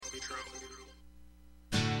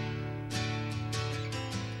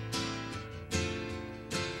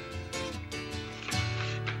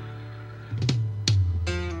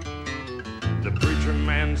The preacher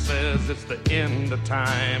man says it's the end of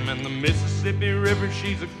time, and the Mississippi River,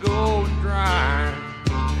 she's a going dry.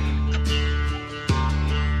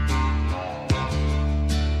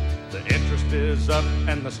 The interest is up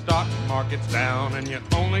and the stock market's down, and you're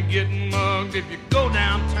only getting mugged if you go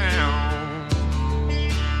downtown.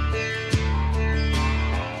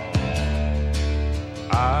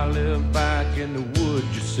 I live back in the woods,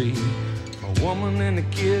 you see, a woman and the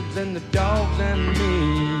kids and the dogs and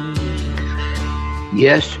me.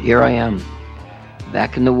 Yes, here I am,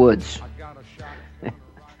 back in the woods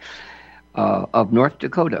of North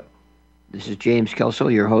Dakota. This is James Kelso,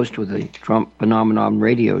 your host with the Trump Phenomenon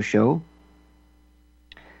radio show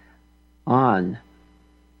on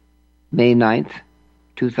May 9th,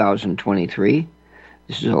 2023.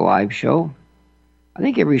 This is a live show. I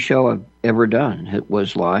think every show I've ever done it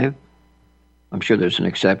was live. I'm sure there's an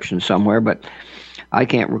exception somewhere, but I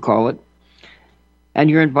can't recall it. And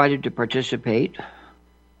you're invited to participate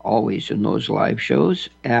always in those live shows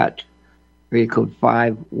at area code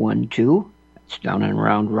 512. It's down in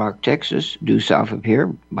Round Rock, Texas, due south of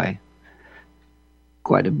here by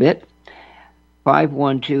quite a bit.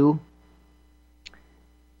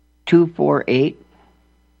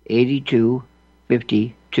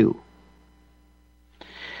 512-248-8252.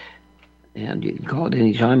 And you can call it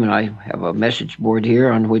any time, and I have a message board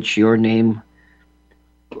here on which your name,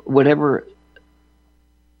 whatever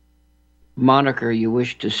moniker you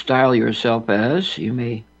wish to style yourself as, you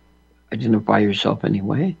may identify yourself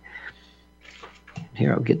anyway.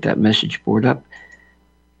 Here, I'll get that message board up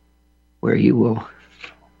where you will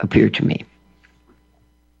appear to me.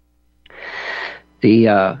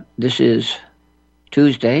 This is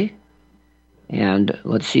Tuesday, and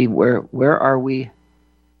let's see, where are we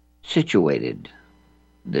situated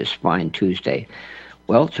this fine Tuesday?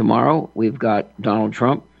 Well, tomorrow we've got Donald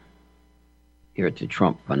Trump here at the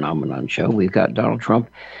Trump Phenomenon Show. We've got Donald Trump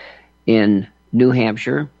in New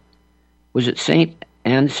Hampshire. Was it St.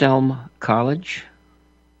 Anselm College?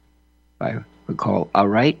 If I recall all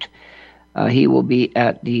right. He will be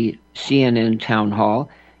at the CNN town hall.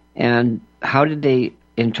 And how did they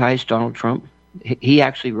entice Donald Trump? He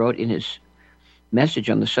actually wrote in his message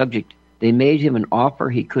on the subject, they made him an offer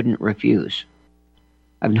he couldn't refuse.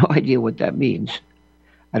 I have no idea what that means.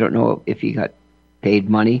 I don't know if he got paid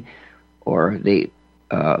money or they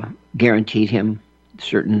guaranteed him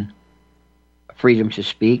certain freedom to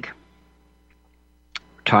speak,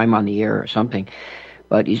 time on the air or something.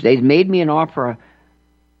 But they made me an offer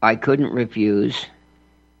I couldn't refuse,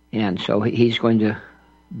 and so he's going to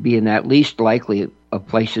be in that least likely of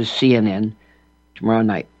places, CNN, tomorrow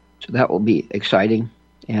night. So that will be exciting.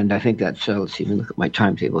 And I think that's, let's see, let me look at my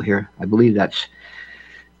timetable here. I believe that's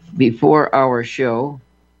before our show.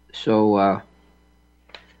 So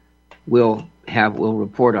we'll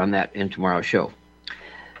report on that in tomorrow's show.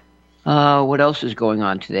 What else is going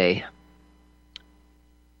on today?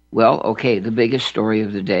 Well, okay, the biggest story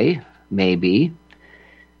of the day, maybe,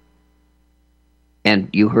 and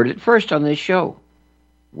you heard it first on this show.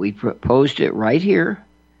 We proposed it right here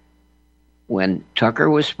when Tucker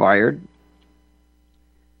was fired.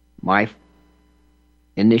 My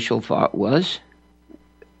initial thought was,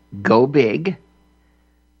 go big,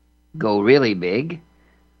 go really big,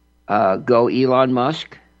 go Elon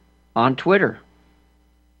Musk on Twitter.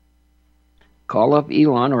 Call up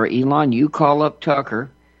Elon, or Elon, you call up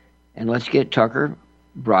Tucker, and let's get Tucker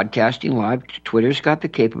broadcasting live. Twitter's got the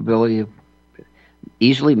capability of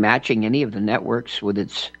easily matching any of the networks with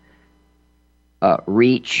its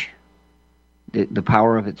reach, the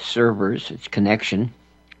power of its servers, its connection.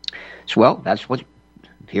 So, well, that's what,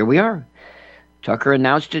 here we are. Tucker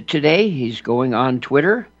announced it today. He's going on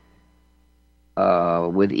Twitter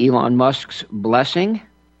with Elon Musk's blessing.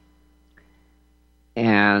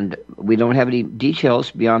 And we don't have any details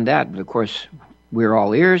beyond that. But, of course, we're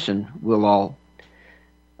all ears, and we're all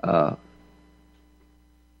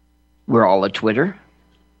at Twitter.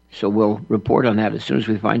 So we'll report on that as soon as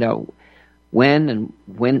we find out when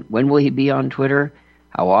will he be on Twitter,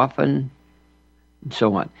 how often, and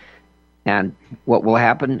so on. And what will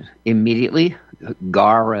happen immediately,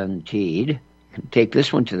 guaranteed, take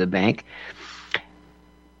this one to the bank,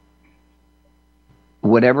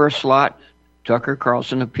 whatever slot Tucker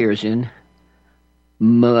Carlson appears in,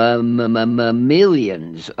 millions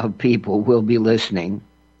of people will be listening,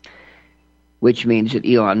 which means that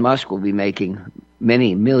Elon Musk will be making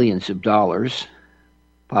many millions of dollars,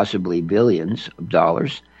 possibly billions of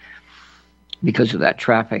dollars, because of that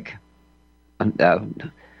traffic.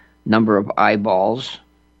 Number of eyeballs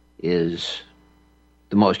is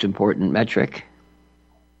the most important metric.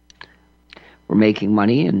 We're making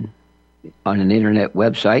money on an internet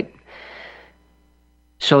website.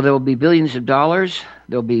 So there will be billions of dollars.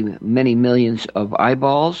 There'll be many millions of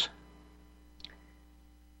eyeballs.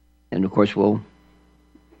 And of course, we'll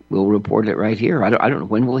report it right here. I don't know.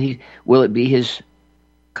 When will it be his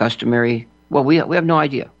customary? Well, we have no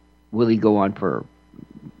idea. Will he go on for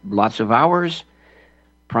lots of hours?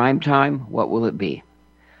 Prime time? What will it be?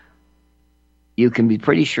 You can be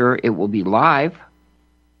pretty sure it will be live.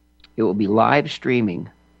 It will be live streaming.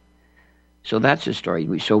 So that's the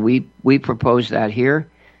story. So we proposed that here,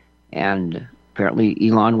 and apparently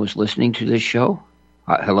Elon was listening to this show.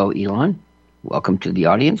 Hello, Elon. Welcome to the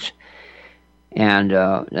audience, and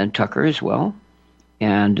Tucker as well.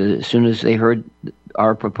 And as soon as they heard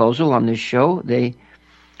our proposal on this show, they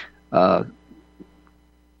got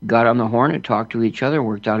on the horn and talked to each other and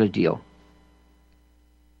worked out a deal.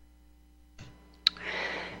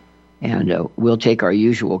 And we'll take our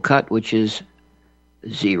usual cut, which is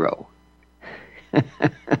 0.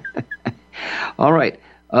 All right.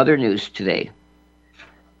 Other news today.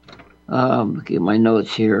 Look at my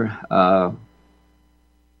notes here.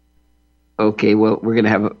 Okay, well, we're going to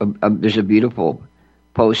have there's a beautiful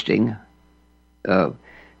posting, a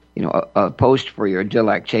post for your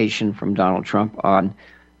delectation from Donald Trump on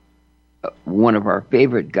one of our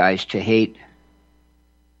favorite guys to hate,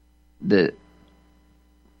 the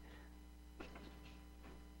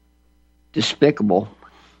despicable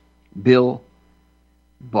Bill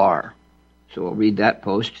Barr. So we'll read that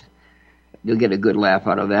post. You'll get a good laugh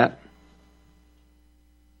out of that.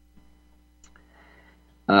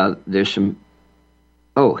 There's some...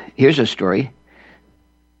 Oh, here's a story.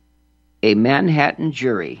 A Manhattan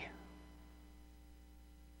jury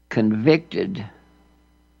convicted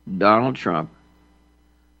Donald Trump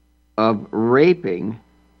of raping,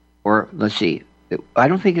 or let's see, I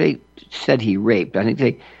don't think they said he raped. I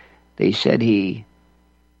think they said he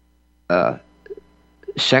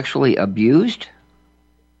sexually abused.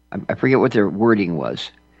 I forget what their wording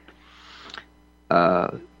was.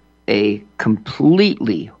 A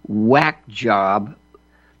completely whack job,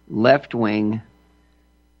 left-wing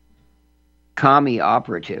commie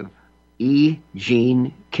operative, E.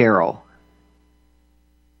 Jean Carroll,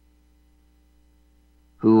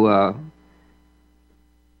 who,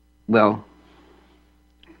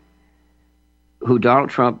 who Donald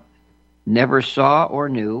Trump never saw or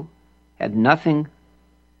knew, had nothing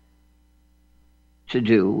to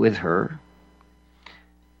do with her.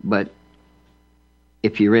 But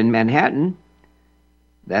if you're in Manhattan,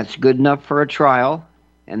 that's good enough for a trial,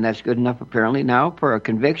 and that's good enough apparently now for a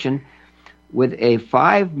conviction with a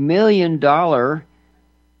 $5 million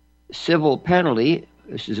civil penalty.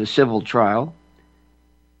 This is a civil trial.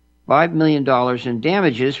 $5 million in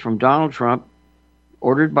damages from Donald Trump,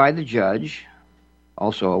 ordered by the judge,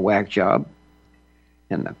 also a whack job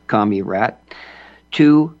and a commie rat,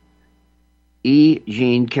 to E.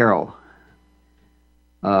 Jean Carroll,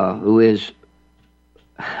 who is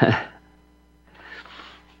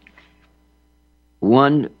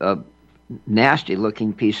one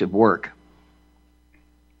nasty-looking piece of work.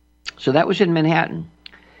 So that was in Manhattan,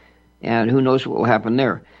 and who knows what will happen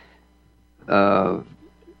there.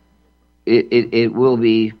 It will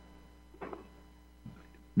be,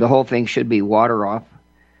 the whole thing should be water off.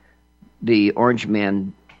 The Orange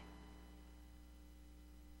Man's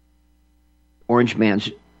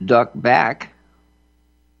duck back.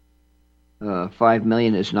 5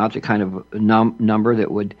 million is not the kind of number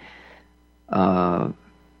that would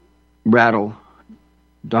rattle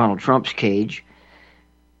Donald Trump's cage.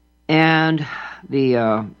 And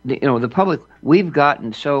the public, we've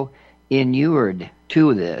gotten so inured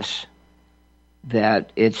to this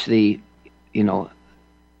that it's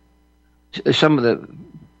some of the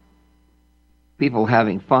people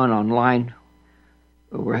having fun online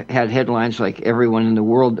had headlines like every man in the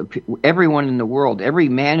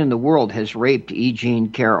world has raped E.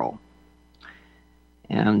 Jean Carroll.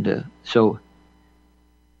 And so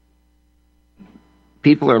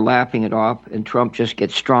people are laughing it off, and Trump just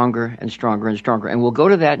gets stronger and stronger and stronger. And we'll go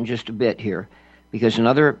to that in just a bit here, because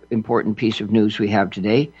another important piece of news we have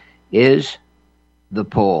today is the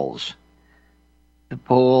polls. The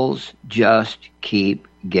polls just keep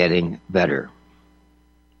getting better.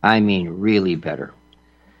 I mean, really better.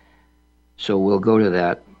 So we'll go to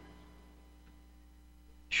that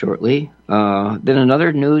shortly. Then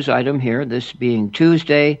another news item here, this being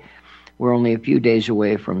Tuesday. We're only a few days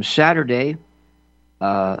away from Saturday,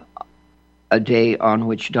 a day on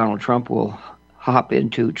which Donald Trump will hop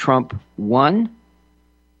into Trump 1.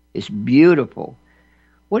 It's beautiful.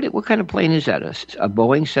 What kind of plane is that? A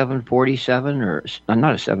Boeing 747 or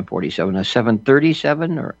not a 747, a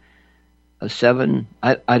 737 or a 7?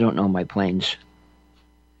 I don't know my planes.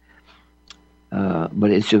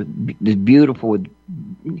 But it's beautiful with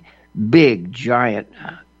big, giant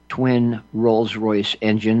twin Rolls-Royce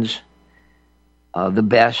engines. The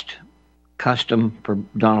best custom for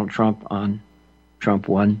Donald Trump on Trump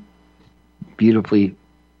 1. Beautifully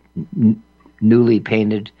newly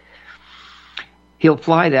painted. He'll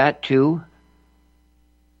fly that to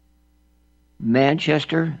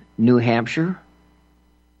Manchester, New Hampshire.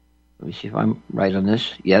 Let me see if I'm right on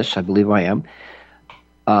this. Yes, I believe I am.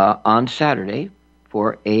 On Saturday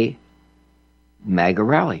for a MAGA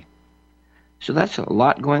rally. So that's a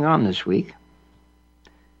lot going on this week.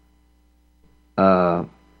 Let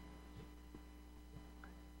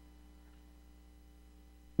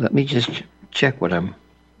me just check what I'm.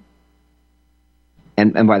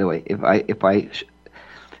 And by the way, if I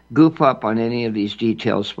goof up on any of these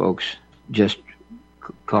details, folks, just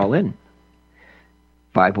call in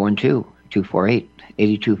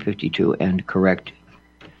 512-248-8252 and correct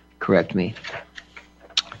me.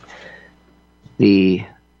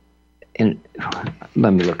 And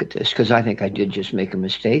let me look at this because I think I did just make a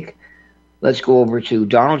mistake. Let's go over to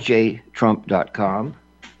donaldjtrump.com.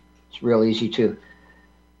 It's real easy to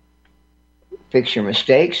fix your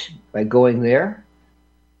mistakes by going there.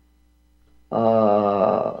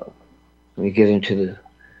 Let me get into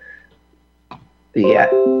the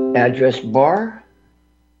address bar.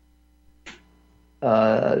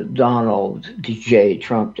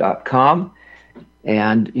 donaldjtrump.com.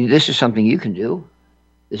 And this is something you can do.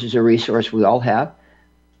 This is a resource we all have.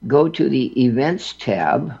 Go to the events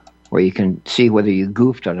tab where you can see whether you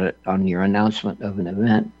goofed on it on your announcement of an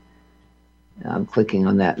event. I'm clicking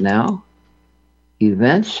on that now.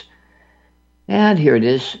 Events. And here it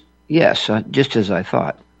is. Yes, just as I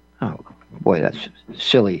thought. Oh, boy, that's a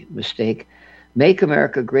silly mistake. Make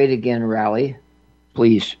America Great Again rally.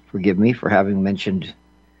 Please forgive me for having mentioned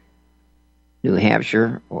New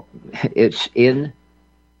Hampshire. It's in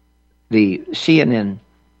the CNN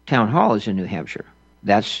town hall is in New Hampshire.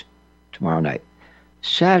 That's tomorrow night.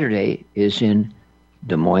 Saturday is in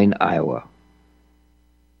Des Moines, Iowa.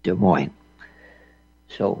 Des Moines.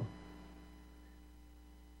 So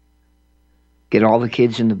get all the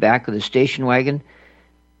kids in the back of the station wagon.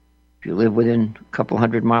 If you live within a couple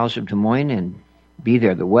hundred miles of Des Moines, and be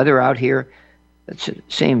there. The weather out here, it's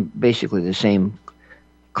basically the same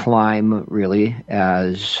climb, really,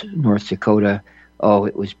 as North Dakota. Oh,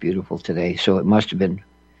 it was beautiful today. So it must have been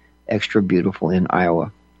extra beautiful in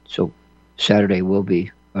Iowa. So Saturday will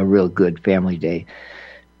be a real good family day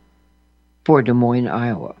for Des Moines,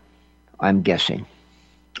 Iowa, I'm guessing.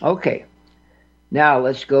 Okay. Now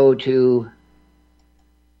let's go to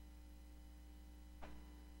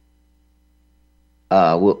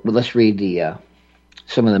let's read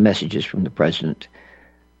some of the messages from the president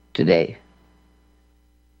today.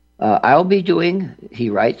 He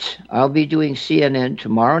writes, I'll be doing CNN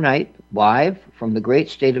tomorrow night live from the great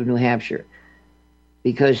state of New Hampshire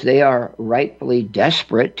because they are rightfully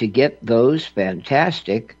desperate to get those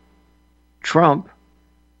fantastic Trump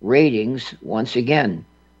ratings once again.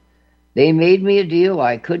 They made me a deal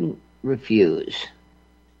I couldn't refuse.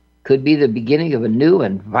 Could be the beginning of a new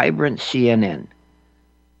and vibrant CNN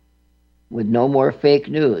with no more fake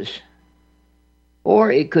news.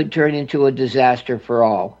 Or it could turn into a disaster for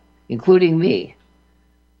all, including me.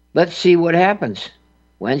 Let's see what happens.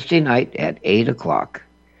 Wednesday night at 8 o'clock.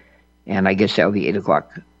 And I guess that would be 8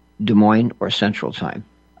 o'clock Des Moines or Central Time.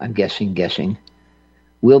 I'm guessing.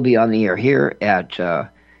 We'll be on the air here at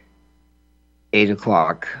 8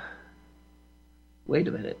 o'clock. Wait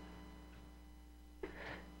a minute.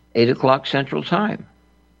 8 o'clock Central Time.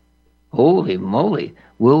 Holy moly.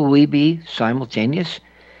 Will we be simultaneous?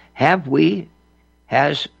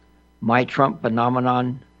 Has my Trump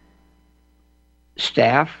phenomenon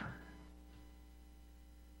staff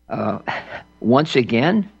once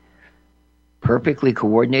again perfectly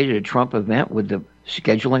coordinated a Trump event with the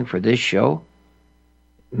scheduling for this show?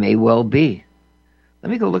 May well be.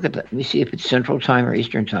 Let me go look at that. Let me see if it's Central Time or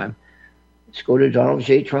Eastern Time. Let's go to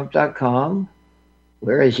donaldjtrump.com.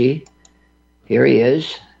 Where is he? Here he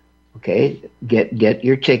is. Okay, get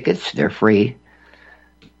your tickets. They're free.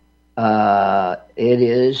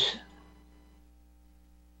 It's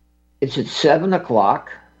at 7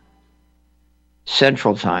 o'clock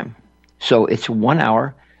Central Time. So it's 1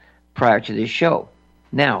 hour prior to this show.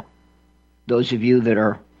 Now, those of you that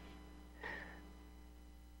are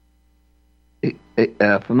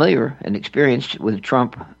familiar and experienced with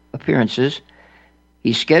Trump appearances,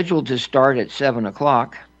 he's scheduled to start at 7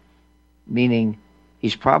 o'clock, meaning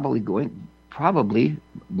He's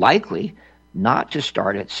likely not to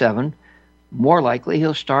start at 7. More likely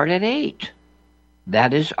he'll start at 8.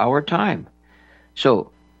 That is our time.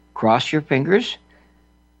 So cross your fingers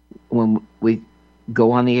when we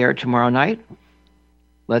go on the air tomorrow night.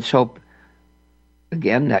 Let's hope,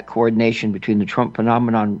 again, that coordination between the Trump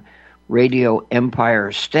Phenomenon Radio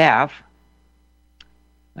Empire staff.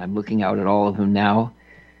 I'm looking out at all of them now.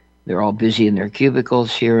 They're all busy in their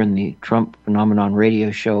cubicles here in the Trump Phenomenon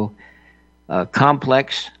Radio Show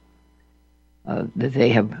complex that they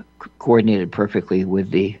have coordinated perfectly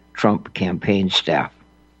with the Trump campaign staff.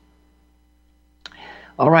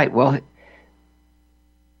 All right, well,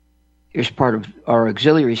 here's part of our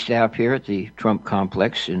auxiliary staff here at the Trump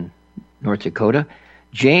complex in North Dakota.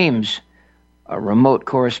 James, a remote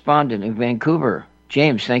correspondent in Vancouver.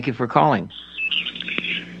 James, thank you for calling.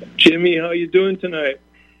 Jimmy, how you doing tonight?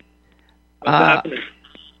 What's happening?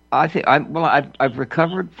 I've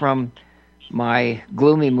recovered from my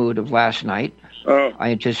gloomy mood of last night. Oh.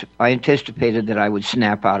 I anticipated that I would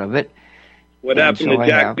snap out of it. What happened to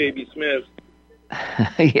Jack Baby Smith?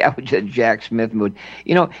 Yeah, the Jack Smith mood.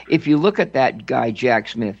 You know, if you look at that guy, Jack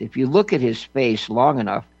Smith, if you look at his face long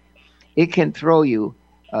enough, it can throw you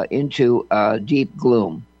into deep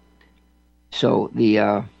gloom. So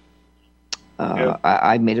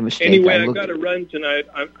I made a mistake. Anyway, I got to run tonight.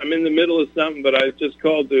 I'm in the middle of something, but I just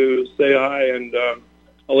called to say hi, and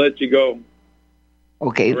I'll let you go.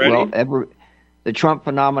 Okay, Ready? Well, the Trump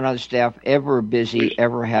Phenomenon staff, ever busy,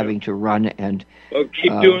 ever having to run, and well,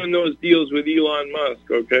 keep doing those deals with Elon Musk,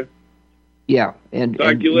 okay? Yeah, and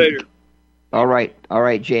talk to you later. All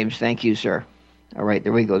right, James. Thank you, sir. All right,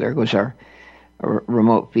 there we go. There goes our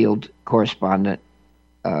remote field correspondent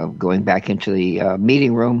going back into the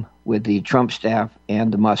meeting room with the Trump staff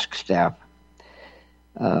and the Musk staff.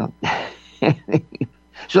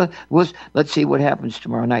 So let's see what happens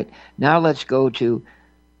tomorrow night. Now let's go to,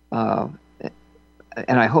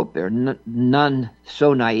 and I hope there are none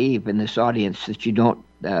so naive in this audience that you don't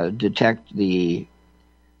detect the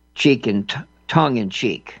cheek and tongue in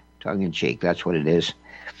cheek. Tongue in cheek, that's what it is.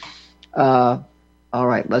 All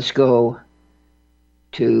right, let's go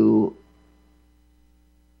to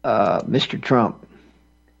Mr. Trump.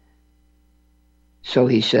 So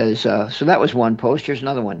he says, so that was one post. Here's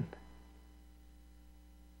another one.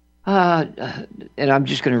 And I'm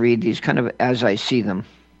just going to read these kind of as I see them.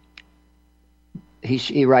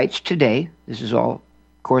 He writes today, this is all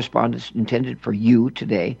correspondence intended for you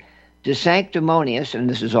today, De Sanctimonious, and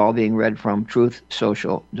this is all being read from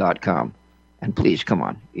truthsocial.com. And please, come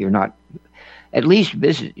on, at least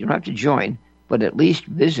visit, you don't have to join, but at least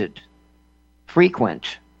visit,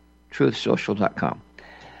 frequent truthsocial.com.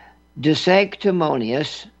 De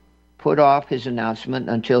Sanctimonious put off his announcement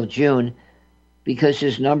until June because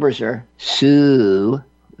his numbers are so,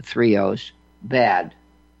 3 O's, bad.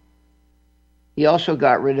 He also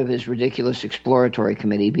got rid of his ridiculous exploratory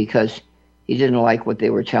committee because he didn't like what they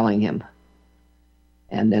were telling him.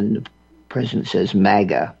 And then the president says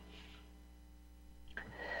MAGA.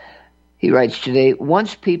 He writes today,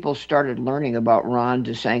 once people started learning about Ron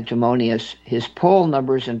De Sanctimonious, his poll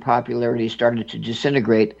numbers and popularity started to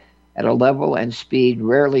disintegrate at a level and speed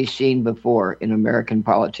rarely seen before in American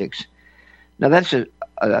politics. Now, that's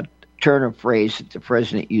a turn of phrase that the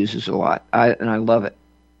president uses a lot, and I love it.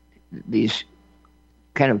 These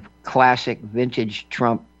kind of classic vintage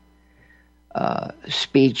Trump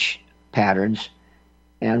speech patterns,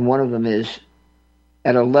 and one of them is,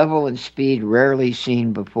 at a level and speed rarely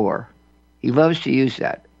seen before. He loves to use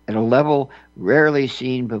that, at a level rarely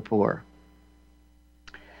seen before.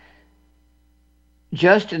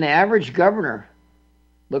 Just an average governor,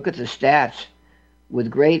 look at the stats, with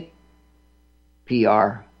great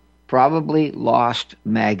PR, probably lost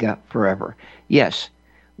MAGA forever. Yes,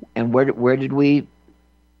 and where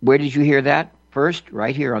did you hear that? First,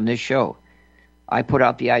 right here on this show. I put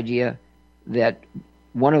out the idea that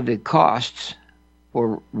one of the costs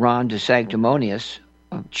for Ron De Sanctimonious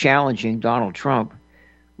of challenging Donald Trump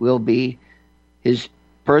will be his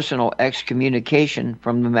personal excommunication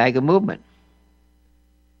from the MAGA movement.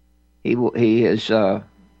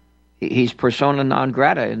 He's persona non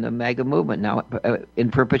grata in the MAGA movement now in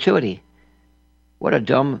perpetuity. What a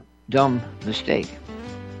dumb mistake.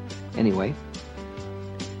 Anyway,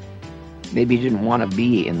 maybe he didn't want to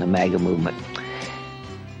be in the MAGA movement.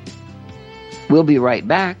 We'll be right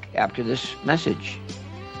back after this message.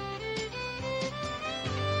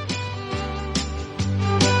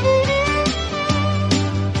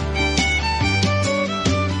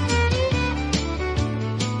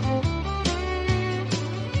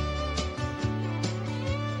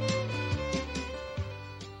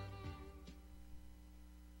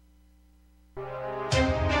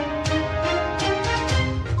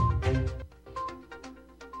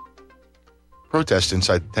 Protests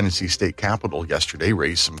inside the Tennessee State Capitol yesterday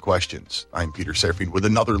raised some questions. I'm Peter Serafine with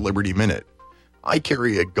another Liberty Minute. I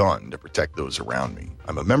carry a gun to protect those around me.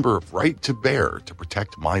 I'm a member of Right to Bear to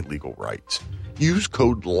protect my legal rights. Use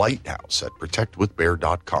code LIGHTHOUSE at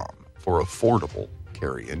protectwithbear.com for affordable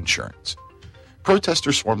carry insurance.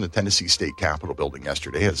 Protesters swarmed the Tennessee State Capitol building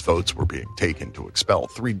yesterday as votes were being taken to expel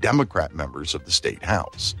 3 Democrat members of the state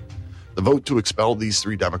house. The vote to expel these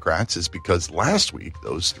 3 Democrats is because last week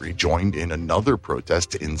those 3 joined in another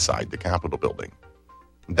protest inside the Capitol building.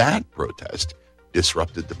 That protest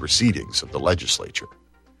disrupted the proceedings of the legislature.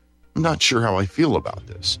 I'm not sure how I feel about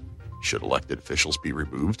this. Should elected officials be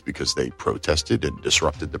removed because they protested and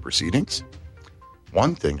disrupted the proceedings?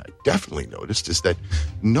 One thing I definitely noticed is that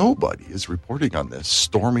nobody is reporting on this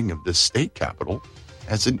storming of this state capitol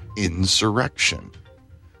as an insurrection.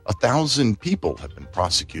 1,000 people have been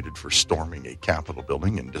prosecuted for storming a Capitol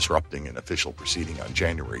building and disrupting an official proceeding on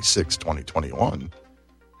January 6, 2021.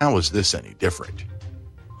 How is this any different?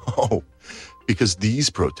 Oh, because these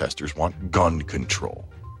protesters want gun control.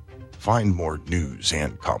 Find more news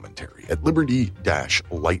and commentary at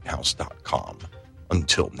liberty-lighthouse.com.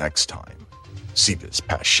 Until next time, Civis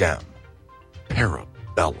Pacem,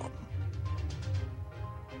 Parabellum.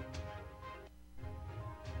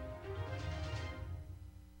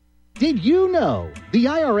 Did you know the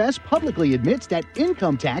IRS publicly admits that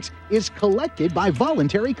income tax is collected by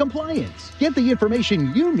voluntary compliance? Get the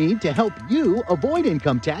information you need to help you avoid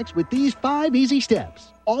income tax with these 5 easy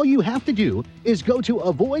steps. All you have to do is go to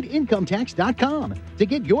avoidincometax.com to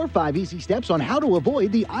get your 5 easy steps on how to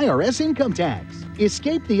avoid the IRS income tax.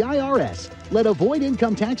 Escape the IRS. Let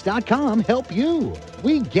avoidincometax.com help you.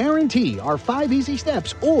 We guarantee our 5 easy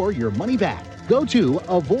steps or your money back. Go to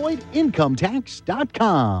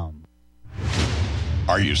avoidincometax.com.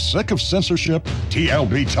 Are you sick of censorship?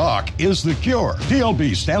 TLB Talk is the cure.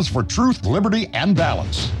 TLB stands for Truth, Liberty, and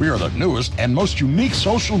Balance. We are the newest and most unique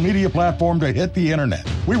social media platform to hit the internet.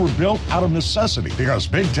 We were built out of necessity because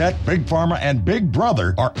Big Tech, Big Pharma, and Big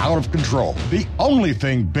Brother are out of control. The only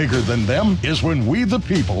thing bigger than them is when we, the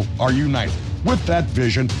people, are united. With that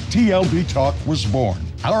vision, TLB Talk was born.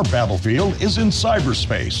 Our battlefield is in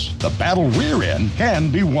cyberspace. The battle we're in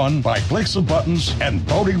can be won by clicks of buttons and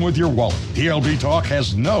voting with your wallet. TLB Talk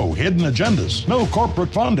has no hidden agendas, no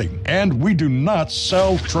corporate funding, and we do not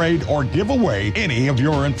sell, trade, or give away any of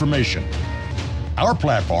your information. Our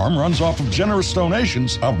platform runs off of generous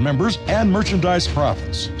donations of members and merchandise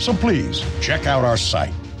profits. So please, check out our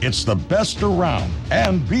site. It's the best around.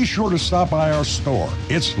 And be sure to stop by our store.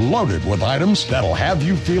 It's loaded with items that'll have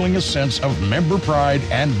you feeling a sense of member pride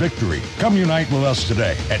and victory. Come unite with us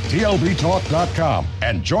today at tlbtalk.com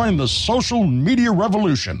and join the social media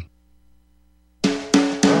revolution.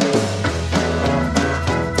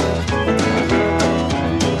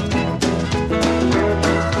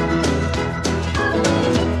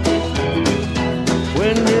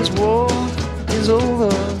 When this war is over,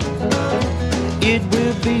 it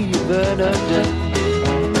will be a better day.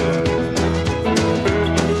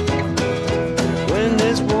 When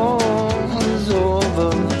this war is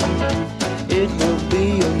over, it will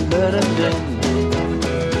be a better day.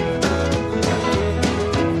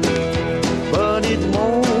 But it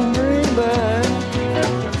won't bring back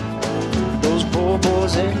those poor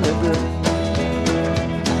boys in the grave.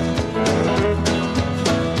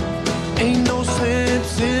 Ain't no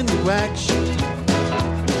sense in the action,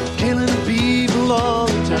 killing people all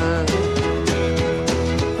the time.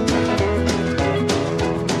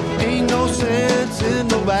 Ain't no sense in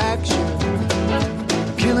no action,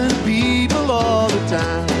 killing people all the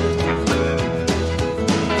time.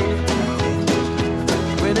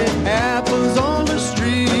 When it happens on the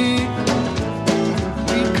street,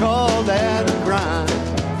 we call that a crime.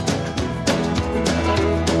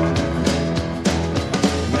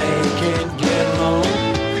 Man can't get along,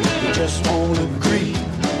 they just won't agree.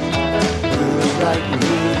 Right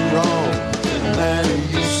and wrong, no matter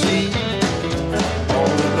you see, all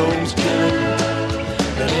of those killing,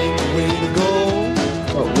 that ain't the way to go.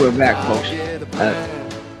 Oh, we're back, folks.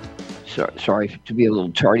 Sorry to be a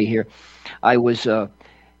little tardy here. I was,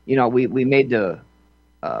 we made the,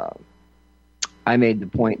 I made the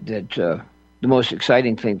point that the most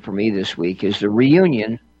exciting thing for me this week is the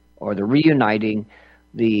reunion or the reuniting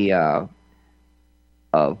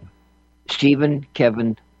of Stephen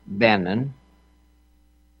Kevin Bannon,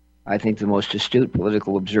 I think the most astute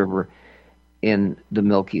political observer in the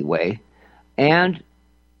Milky Way, and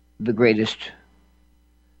the greatest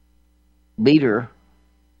leader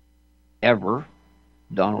ever,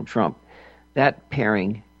 Donald Trump. That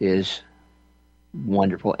pairing is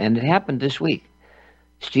wonderful, and it happened this week.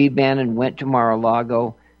 Steve Bannon went to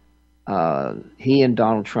Mar-a-Lago he and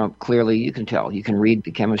Donald Trump, clearly, you can tell, you can read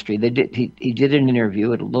the chemistry. He did an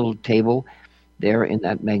interview at a little table there in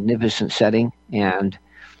that magnificent setting, and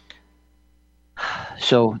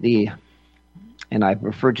so and I've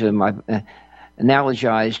referred to them, I've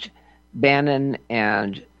analogized Bannon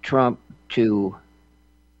and Trump to,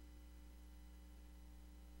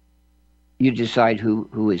 you decide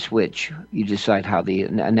who is which. You decide how the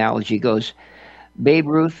analogy goes. Babe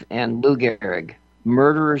Ruth and Lou Gehrig,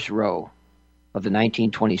 murderers row of the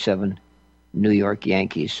 1927 New York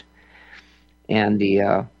Yankees. And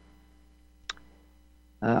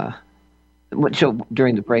so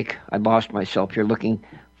during the break, I lost myself here looking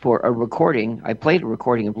for a recording. I played a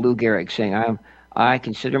recording of Lou Gehrig saying, I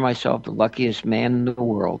consider myself the luckiest man in the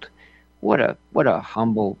world. What a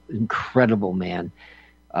humble, incredible man.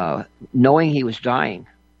 Knowing he was dying,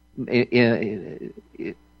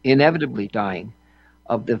 inevitably dying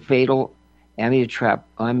of the fatal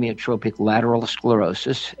amyotrophic lateral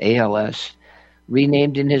sclerosis, ALS,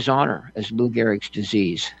 renamed in his honor as Lou Gehrig's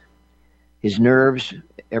disease. His nerves,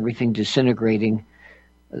 everything disintegrating,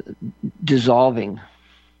 dissolving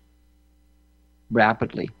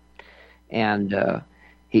rapidly, and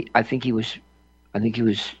I think he was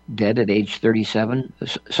dead at age 37,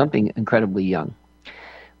 something incredibly young.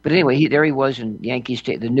 But anyway, there he was in Yankee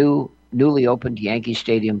Stadium, the newly opened Yankee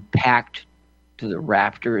Stadium, packed to the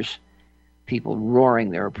rafters, people roaring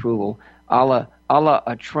their approval, a la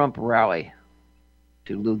a Trump rally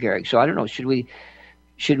to Lou Gehrig. So I don't know, should we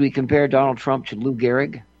compare Donald Trump to Lou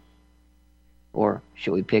Gehrig, or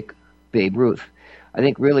should we pick Babe Ruth? I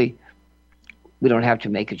think really we don't have to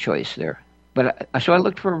make a choice there. But so I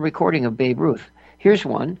looked for a recording of Babe Ruth. Here's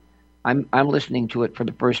one. I'm listening to it for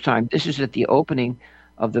the first time. This is at the opening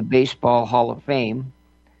of the Baseball Hall of Fame,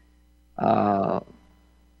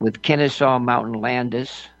 with Kennesaw Mountain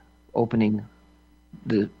Landis opening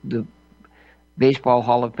the Baseball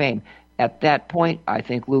Hall of Fame. At that point, I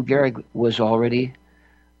think Lou Gehrig was already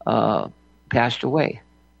passed away.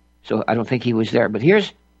 So I don't think he was there. But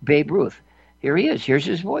here's Babe Ruth. Here he is. Here's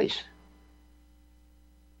his voice.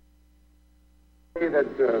 That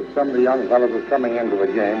some of the young fellows who are coming into the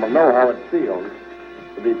game will know how it feels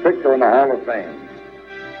to be picked in the Hall of Fame.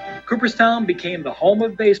 Cooperstown became the home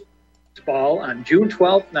of baseball on June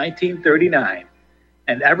 12, 1939.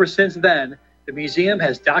 And ever since then, the museum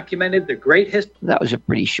has documented the great history. That was a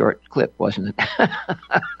pretty short clip, wasn't it?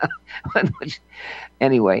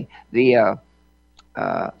 Anyway, so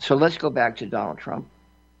let's go back to Donald Trump,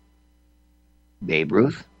 Babe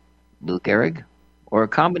Ruth, Lou Gehrig, or a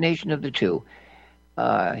combination of the two.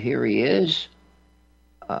 Here he is,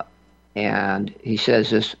 and he says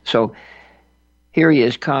this. So here he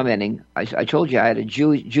is commenting. I told you I had a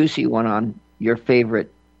juicy one on your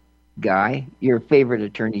favorite guy, your favorite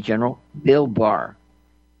Attorney General, Bill Barr.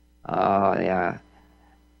 Yeah.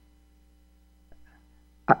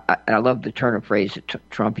 I love the turn of phrase that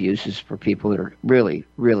Trump uses for people that are really,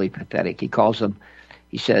 really pathetic. He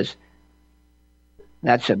says,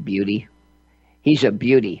 that's a beauty. He's a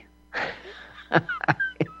beauty.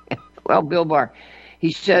 Well, Bill Barr,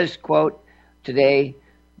 he says, quote, today,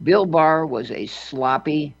 Bill Barr was a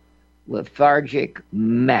sloppy, lethargic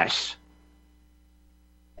mess.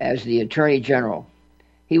 As the Attorney General,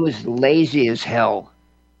 he was lazy as hell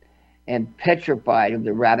and petrified of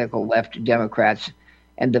the radical left Democrats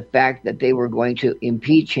and the fact that they were going to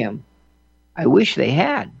impeach him. I wish they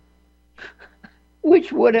had,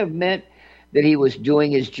 which would have meant that he was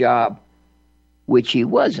doing his job, which he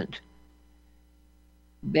wasn't.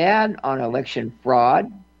 Bad on election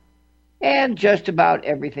fraud and just about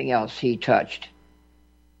everything else he touched.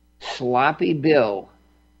 Sloppy Bill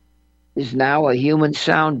is now a human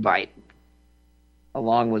soundbite,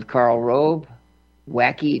 along with Karl Rove,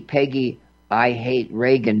 Wacky Peggy I Hate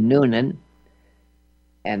Reagan Noonan,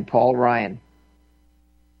 and Paul Ryan.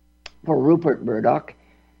 For Rupert Murdoch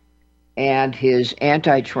and his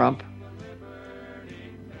anti-Trump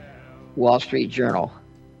Wall Street Journal.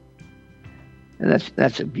 And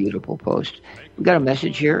that's a beautiful post. We've got a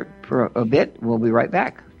message here for a bit. We'll be right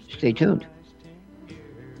back. Stay tuned.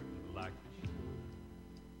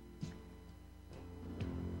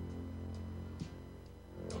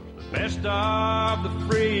 The best of the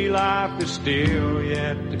free life is still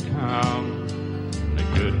yet to come. The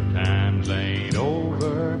good times ain't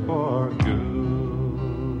over for good.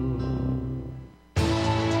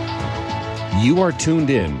 You are tuned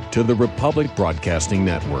in to the Republic Broadcasting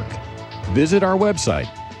Network. Visit our website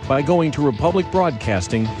by going to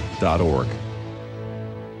republicbroadcasting.org.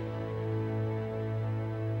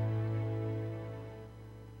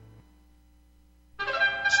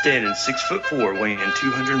 standing 6'4", weighing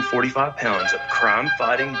 245 pounds of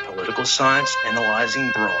crime-fighting, political science analyzing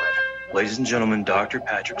brawn. Ladies and gentlemen, Dr.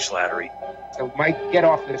 Patrick Slattery. So, Mike, get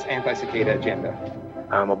off this anti-cicada agenda.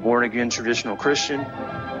 I'm a born-again traditional Christian,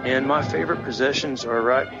 and my favorite possessions are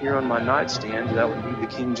right here on my nightstand. That would be the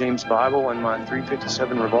King James Bible and my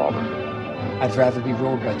 .357 revolver. I'd rather be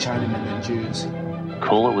ruled by Chinamen than Jews.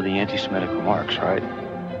 Cool it with the anti-Semitic remarks, right?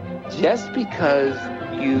 Just because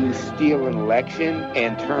you steal an election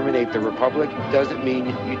and terminate the republic doesn't mean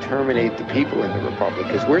you terminate the people in the republic,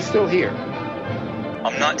 because we're still here.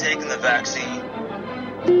 I'm not taking the vaccine.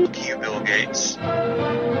 Fuck you, Bill Gates.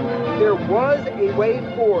 There was a way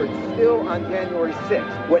forward still on January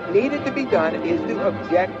 6th. What needed to be done is to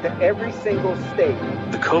object to every single state.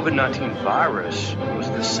 The COVID-19 virus was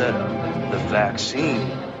the setup. The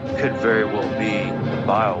vaccine could very well be the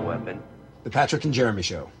bioweapon. The Patrick and Jeremy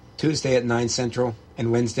Show, Tuesday at 9 Central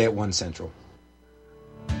and Wednesday at 1 Central.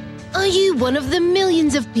 Are you one of the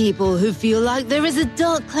millions of people who feel like there is a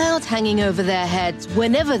dark cloud hanging over their heads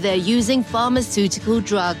whenever they're using pharmaceutical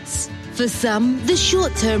drugs? For some, the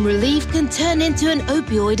short-term relief can turn into an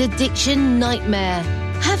opioid addiction nightmare.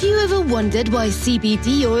 Have you ever wondered why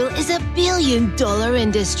CBD oil is a billion-dollar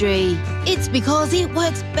industry? It's because it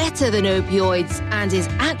works better than opioids and is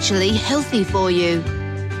actually healthy for you.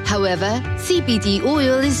 However, CBD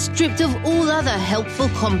oil is stripped of all other helpful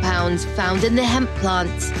compounds found in the hemp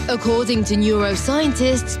plant. According to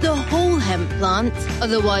neuroscientists, the whole hemp plant,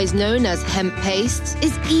 otherwise known as hemp paste,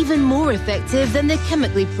 is even more effective than the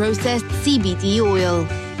chemically processed CBD oil.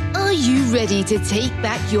 Are you ready to take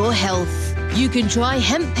back your health? You can try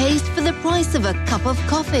hemp paste for the price of a cup of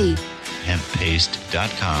coffee.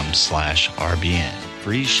 Hemppaste.com/RBN.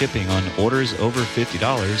 Free shipping on orders over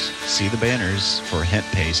 $50. See the banners for hemp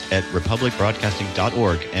paste at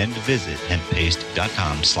republicbroadcasting.org and visit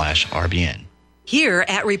hemppaste.com/RBN. Here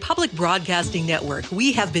at Republic Broadcasting Network,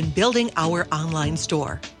 we have been building our online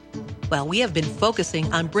store. Well, we have been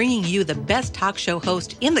focusing on bringing you the best talk show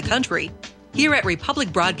host in the country. Here at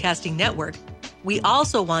Republic Broadcasting Network, we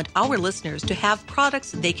also want our listeners to have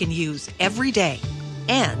products they can use every day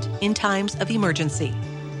and in times of emergency.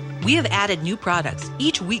 We have added new products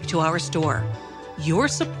each week to our store. Your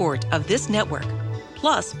support of this network,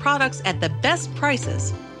 plus products at the best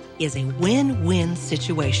prices, is a win-win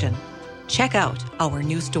situation. Check out our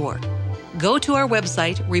new store. Go to our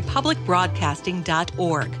website,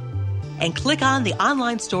 republicbroadcasting.org, and click on the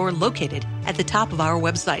online store located at the top of our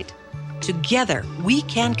website. Together, we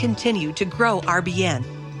can continue to grow RBN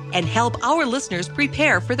and help our listeners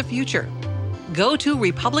prepare for the future. Go to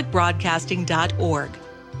republicbroadcasting.org.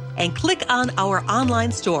 and click on our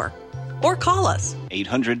online store or call us.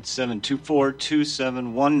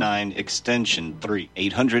 800-724-2719 extension 3.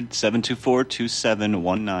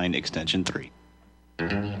 800-724-2719 extension 3.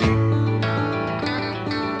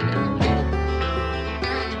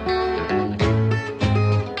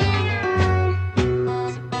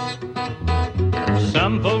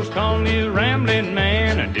 Some folks call me a rambling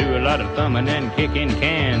man. I do a lot of thumbing and kicking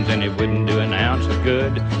cans, and it wouldn't do an ounce of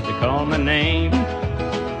good to call my name.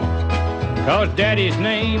 'Cause Daddy's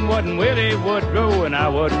name wasn't Willie Woodrow, and I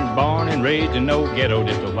wasn't born and raised in no ghetto,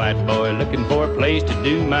 just a white boy looking for a place to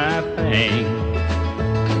do my thing.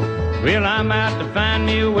 Well, I'm out to find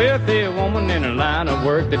me a wealthy woman in a line of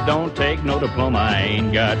work that don't take no diploma. I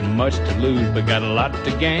ain't got much to lose, but got a lot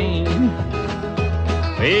to gain.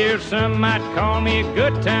 Well, some might call me a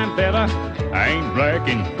good time fella. I ain't black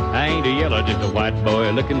and I ain't a yellow, just a white boy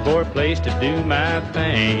looking for a place to do my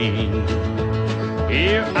thing.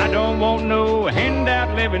 Yeah, I don't want no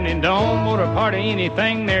handout living and don't want a part of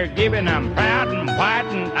anything they're giving. I'm proud and white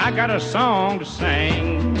and I got a song to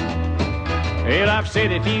sing. Well, I've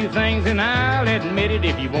said a few things and I'll admit it.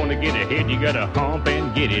 If you want to get ahead, you gotta hump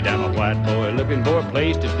and get it. I'm a white boy looking for a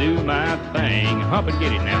place to do my thing. Hump and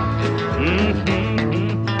get it now.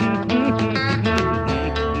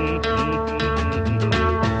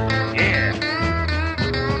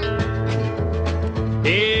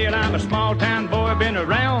 Yeah, I'm a small town boy, been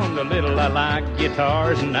around a little. I like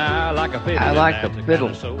guitars and I like a fiddle. I like a fiddle.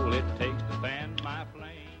 Kind of soul it takes to fan my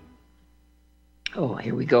flame. Oh,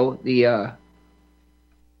 here we go.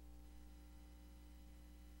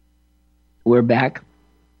 We're back,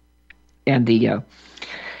 and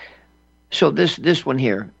so this one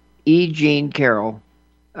here, E. Jean Carroll.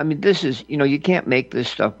 I mean, this is, you can't make this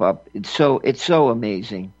stuff up. It's so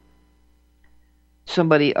amazing.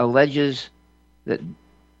 Somebody alleges that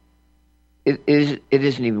it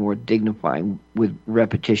isn't even worth dignifying with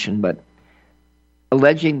repetition, but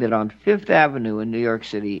alleging that on Fifth Avenue in New York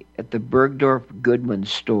City at the Bergdorf Goodman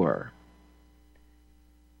store,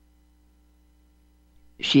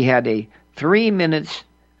 she had a 3 minutes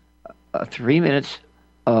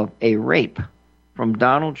of a rape from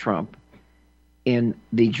Donald Trump in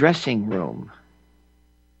the dressing room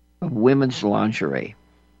of women's lingerie.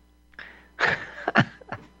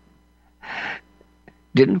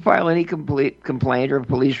 Didn't file any complaint or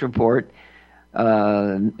police report.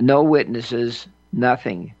 No witnesses.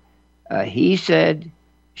 Nothing. He said,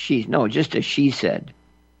 just as she said.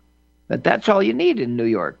 But that's all you need in New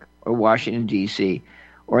York or Washington, D.C.,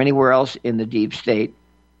 or anywhere else in the deep state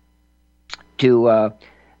to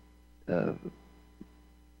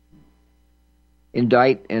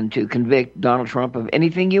indict and to convict Donald Trump of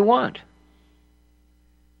anything you want.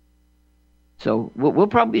 So we'll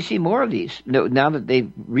probably see more of these now that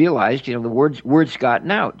they've realized, the word's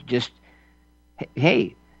gotten out. Just,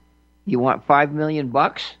 hey, you want $5 million?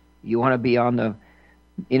 You want to be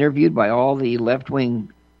interviewed by all the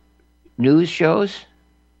left-wing news shows?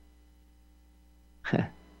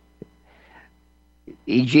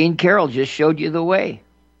 Eugene Carroll just showed you the way.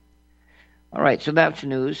 All right, so that's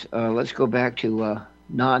news. Let's go back to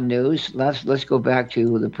non-news. Let's go back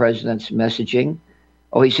to the president's messaging.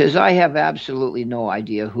 Oh, he says, I have absolutely no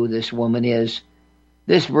idea who this woman is.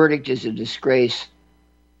 This verdict is a disgrace,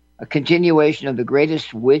 a continuation of the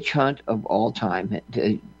greatest witch hunt of all time.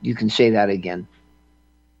 You can say that again.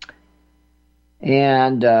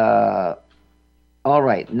 And, all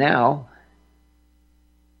right, now,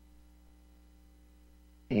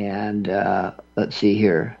 and let's see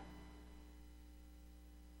here.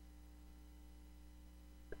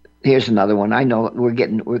 Here's another one. I know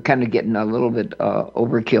we're kind of getting a little bit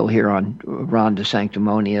overkill here on Ron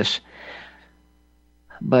DeSanctimonious.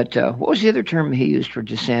 But what was the other term he used for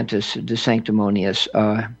DeSantis? DeSanctimonious.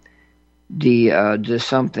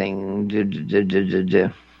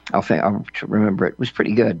 I'll remember it. It was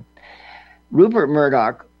pretty good. Rupert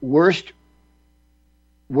Murdoch, worst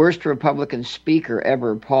Republican speaker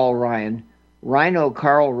ever, Paul Ryan, Rhino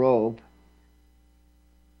Karl Rove,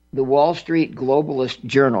 the Wall Street Globalist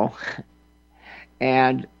Journal,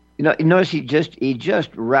 and notice he just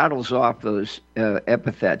rattles off those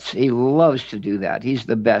epithets. He loves to do that. He's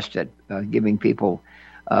the best at giving people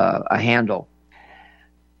a handle.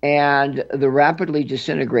 And the rapidly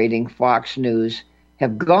disintegrating Fox News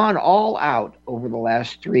have gone all out over the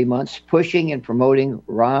last 3 months, pushing and promoting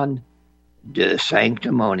Ron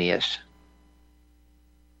DeSanctimonious.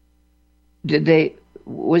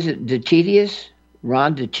 Was it DeTedious?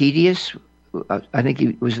 Ron DeTedious, I think he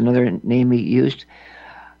was another name he used.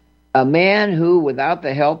 A man who, without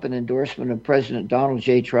the help and endorsement of President Donald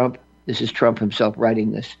J. Trump, this is Trump himself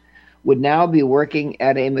writing this, would now be working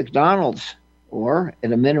at a McDonald's or,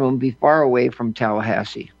 at a minimum, be far away from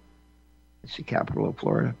Tallahassee. It's the capital of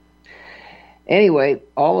Florida. Anyway,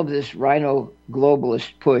 all of this rhino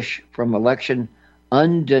globalist push from election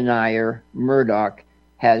undenier Murdoch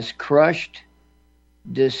has crushed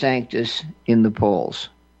DeSantis in the polls.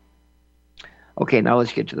 Okay, now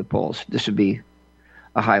let's get to the polls. This would be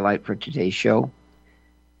a highlight for today's show.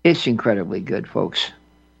 It's incredibly good, folks.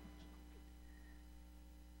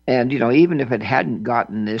 And, even if it hadn't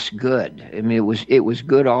gotten this good, I mean, it was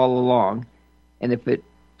good all along. And if it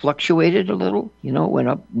fluctuated a little, went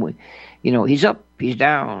up, he's up, he's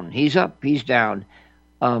down, he's up, he's down,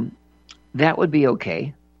 that would be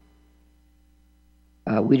okay.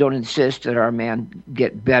 We don't insist that our man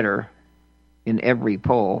get better in every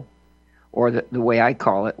poll, or the way I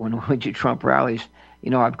call it when we do Trump rallies.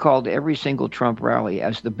 I've called every single Trump rally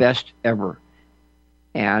as the best ever,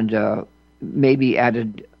 and maybe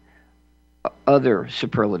added other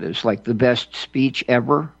superlatives like the best speech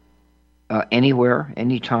ever, anywhere,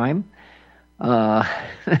 anytime, the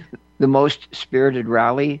most spirited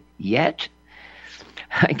rally yet.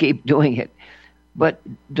 I keep doing it. But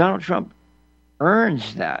Donald Trump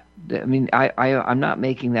earns that. I mean, I'm not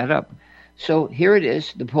making that up. So here it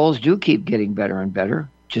is. The polls do keep getting better and better.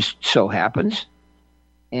 Just so happens.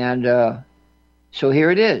 And so here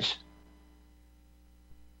it is.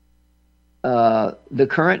 The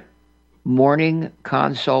current Morning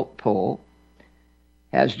Consult poll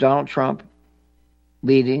has Donald Trump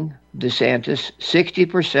leading DeSantis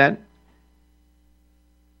 60%,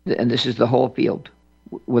 and this is the whole field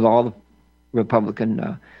with all the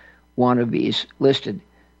Republican wannabes listed.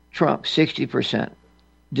 Trump 60%,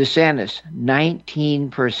 DeSantis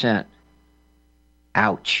 19%.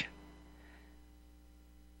 Ouch.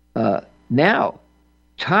 Now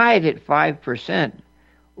tied at 5%.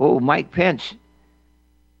 Oh, Mike Pence.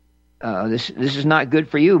 This is not good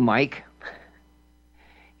for you, Mike.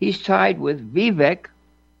 He's tied with Vivek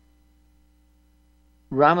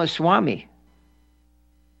Ramaswamy.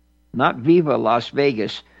 Not Viva Las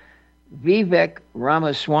Vegas. Vivek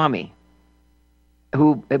Ramaswamy,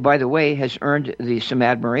 who, by the way, has earned some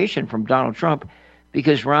admiration from Donald Trump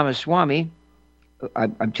because Ramaswamy,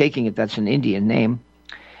 I'm taking it that's an Indian name,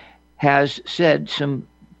 has said some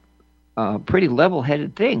pretty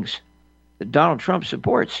level-headed things that Donald Trump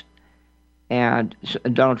supports. And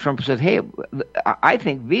Donald Trump said, hey, I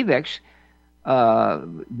think Vivek's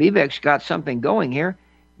got something going here.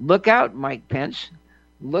 Look out, Mike Pence.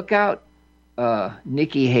 Look out,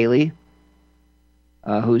 Nikki Haley,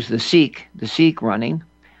 who's the Sikh running.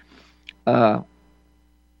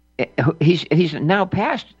 He's now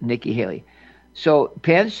past Nikki Haley. So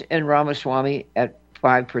Pence and Ramaswamy at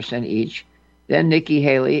 5% each. Then Nikki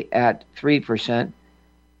Haley at 3%.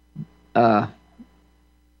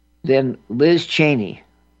 Then Liz Cheney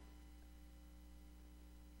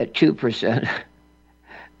at 2%.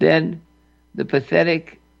 Then the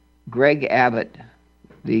pathetic Greg Abbott,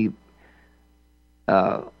 the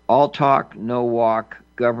all talk, no walk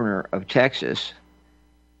governor of Texas.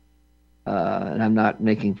 And I'm not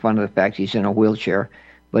making fun of the fact he's in a wheelchair,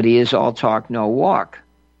 but he is all talk, no walk.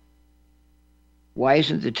 Why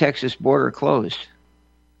isn't the Texas border closed?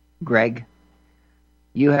 Greg,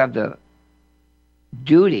 you have the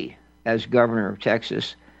duty as governor of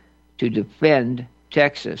Texas to defend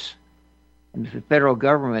Texas. And if the federal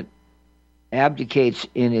government abdicates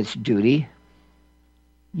in its duty,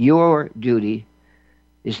 your duty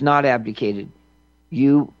is not abdicated.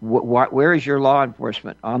 Where is your law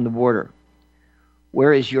enforcement on the border?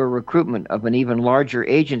 Where is your recruitment of an even larger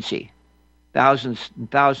agency? Thousands and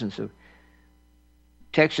thousands of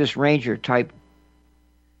Texas Ranger type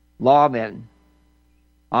lawmen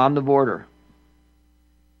on the border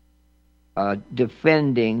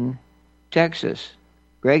defending Texas.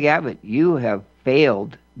 Greg Abbott, you have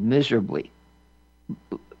failed miserably.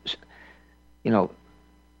 You know,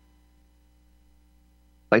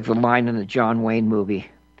 like the line in the John Wayne movie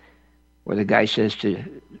where the guy says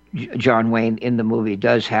to John Wayne in the movie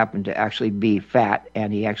does happen to actually be fat,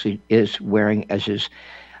 and he actually is wearing as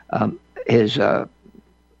his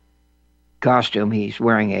costume, he's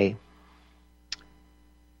wearing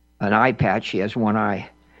an eye patch. He has one eye.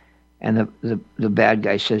 And the bad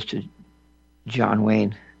guy says to John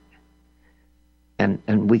Wayne,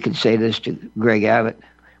 and we could say this to Greg Abbott,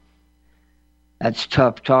 that's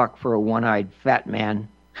tough talk for a one-eyed fat man.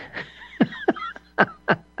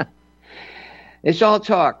 It's all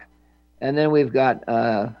talk. And then we've got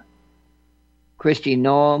Kristi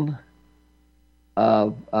Noem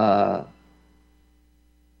of the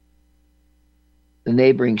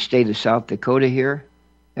neighboring state of South Dakota here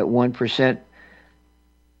at 1%.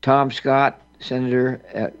 Tom Scott,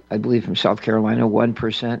 Senator, I believe from South Carolina,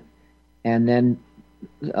 1%. And then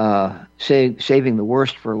saving the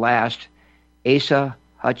worst for last, Asa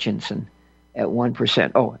Hutchinson at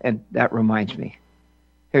 1%. Oh, and that reminds me.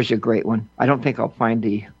 Here's a great one. I don't think I'll find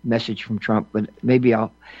the message from Trump, but maybe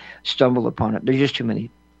I'll stumble upon it. There's just too many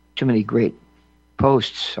great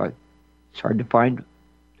posts. So it's hard to find.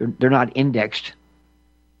 They're not indexed.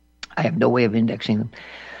 I have no way of indexing them.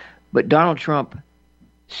 But Donald Trump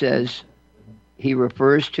says he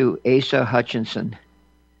refers to Asa Hutchinson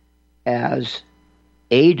as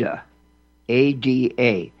Ada,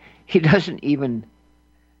 A-D-A. He doesn't even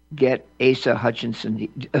get Asa Hutchinson.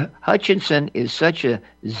 Hutchinson is such a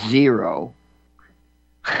zero.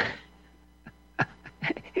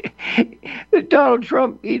 Donald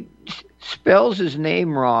Trump, he spells his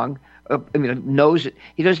name wrong. Knows it.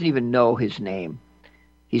 He doesn't even know his name.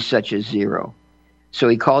 He's such a zero. So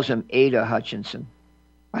he calls him Ada Hutchinson.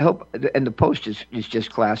 I hope, and the post is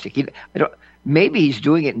just classic. Maybe he's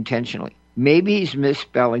doing it intentionally. Maybe he's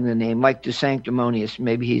misspelling the name, like De Sanctimonious.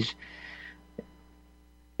 Maybe he's,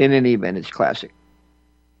 in any event, it's classic.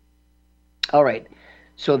 All right,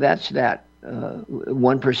 so that's that.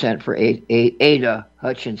 1% for Ada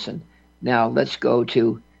Hutchinson. Now let's go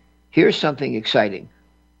to, here's something exciting.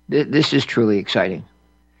 This is truly exciting.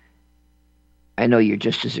 I know you're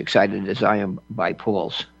just as excited as I am by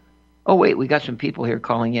polls. Oh, wait, we got some people here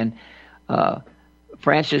calling in.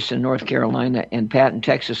 Francis in North Carolina and Pat in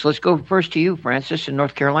Texas. Let's go first to you, Francis in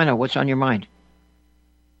North Carolina. What's on your mind?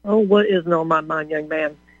 Oh, what isn't on my mind, young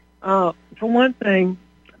man? For one thing,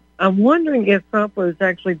 I'm wondering if Trump was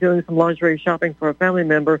actually doing some lingerie shopping for a family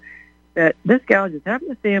member, that this gal just happened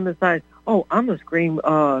to see him and say, oh, I'm going to scream,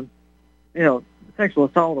 sexual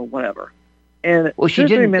assault or whatever. And well, she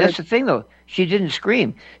didn't. That's the thing, though. She didn't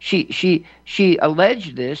scream. She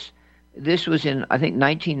alleged this. This was in, I think,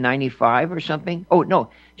 1995 or something. Oh, no.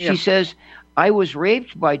 She says, I was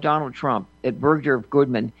raped by Donald Trump at Bergdorf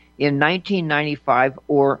Goodman in 1995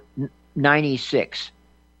 or 96.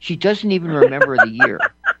 She doesn't even remember the year.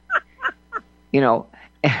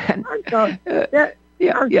 And, I'm sorry.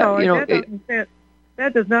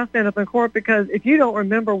 That does not stand up in court, because if you don't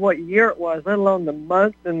remember what year it was, let alone the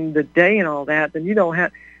month and the day and all that, then you don't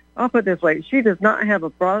have. I'll put it this way: she does not have a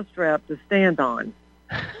bra strap to stand on.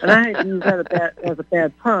 And I hate to use that as a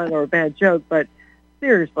bad pun or a bad joke, but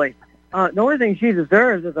seriously, the only thing she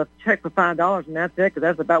deserves is a check for $5, and that's it, because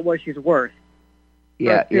that's about what she's worth.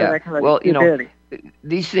 Yeah. Well,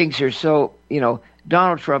 these things are so.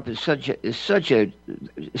 Donald Trump is such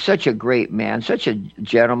a great man, such a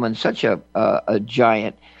gentleman, such a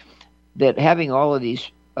giant, that having all of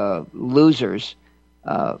these losers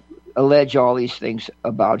allege all these things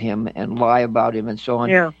about him and lie about him and so on.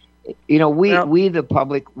 Yeah. We the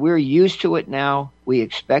public, we're used to it now. We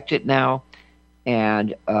expect it now,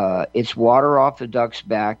 and it's water off the duck's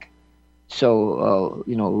back. So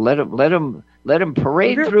let him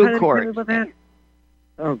parade through court.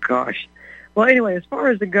 Oh gosh. Well, anyway, as far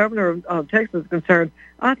as the governor of Texas is concerned,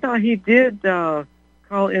 I thought he did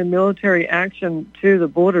call in military action to the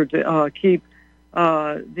border to keep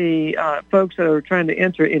the folks that are trying to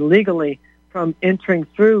enter illegally from entering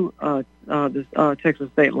through the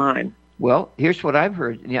Texas state line. Well, here's what I've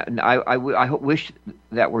heard. Yeah, I wish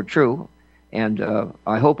that were true, and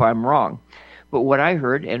I hope I'm wrong. But what I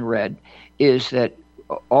heard and read is that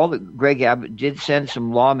Greg Abbott did send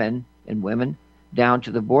some lawmen and women down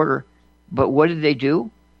to the border. But what did they do?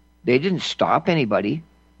 They didn't stop anybody.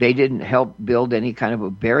 They didn't help build any kind of a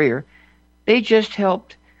barrier. They just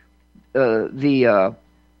helped the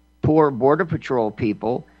poor Border Patrol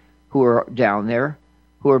people who are down there,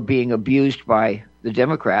 who are being abused by the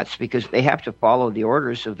Democrats because they have to follow the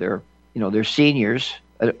orders of their seniors.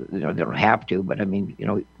 They don't have to, but I mean,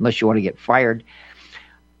 unless you want to get fired.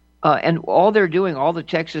 And all they're doing, all the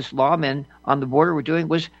Texas lawmen on the border were doing,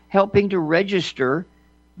 was helping to register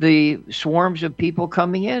the swarms of people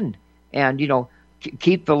coming in, and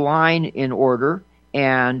keep the line in order,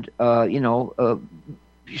 and sort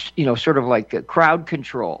of like crowd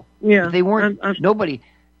control. Yeah, they weren't nobody.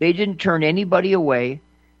 They didn't turn anybody away.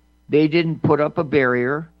 They didn't put up a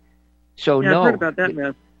barrier. So I've heard about that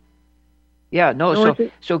mess. Yeah, no.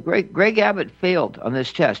 So Greg Abbott failed on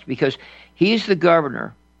this test because he's the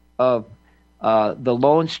governor of the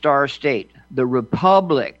Lone Star State, the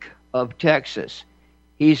Republic of Texas.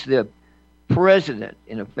 He's the president,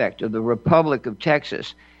 in effect, of the Republic of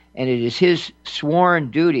Texas, and it is his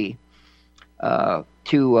sworn duty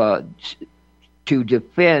to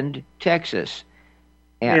defend Texas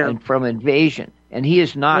and from invasion. And he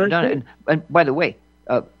has not done it. And by the way,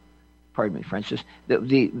 pardon me, Francis,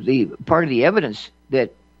 the part of the evidence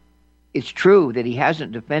that it's true that he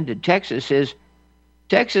hasn't defended Texas is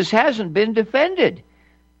Texas hasn't been defended.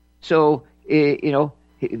 So,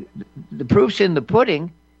 the proof's in the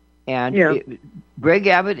pudding, and Greg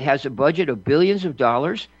Abbott has a budget of billions of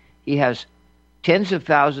dollars. He has tens of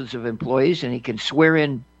thousands of employees, and he can swear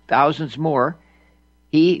in thousands more.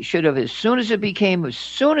 He should have, as soon as it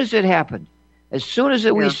happened, as soon as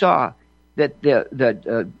we saw that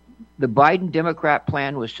the Biden Democrat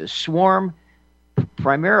plan was to swarm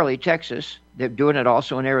primarily Texas, they're doing it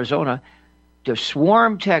also in Arizona, to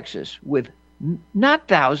swarm Texas with not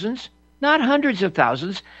thousands, not hundreds of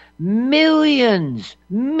thousands, millions.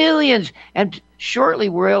 And shortly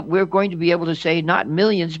we're going to be able to say not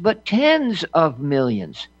millions, but tens of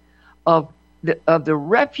millions of the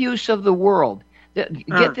refuse of the world.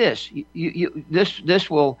 Get this. This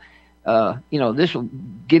will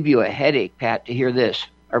give you a headache, Pat, to hear this,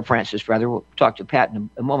 or Francis, rather. We'll talk to Pat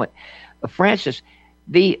in a moment. Francis,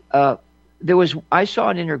 I saw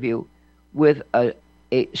an interview with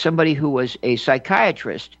somebody who was a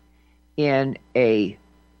psychiatrist in a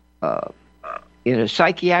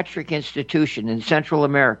psychiatric institution in Central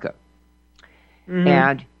America,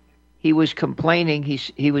 and he was complaining.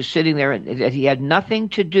 He was sitting there and that he had nothing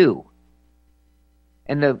to do.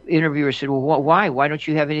 And the interviewer said, "Well, why? Why don't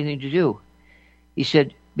you have anything to do?" He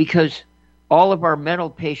said, "Because all of our mental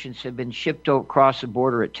patients have been shipped across the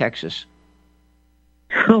border at Texas."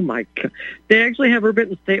 Oh my God! They actually have a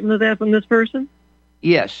written statement of that from this person?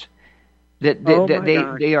 Yes.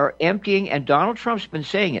 They are emptying, and Donald Trump's been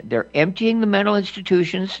saying it. They're emptying the mental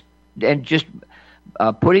institutions and just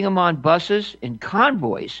putting them on buses and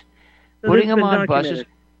convoys. So putting them on documented. buses.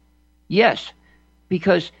 Yes,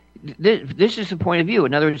 because this is the point of view.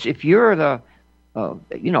 In other words, if you're the,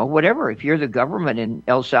 if you're the government in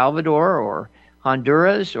El Salvador or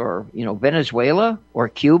Honduras or, Venezuela or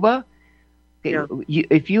Cuba,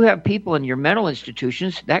 if you have people in your mental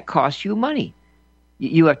institutions, that costs you money.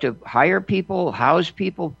 You have to hire people, house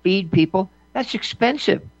people, feed people. That's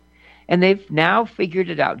expensive. And they've now figured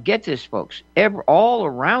it out. Get this, folks. All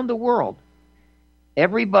around the world,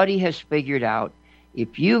 everybody has figured out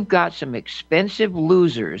if you've got some expensive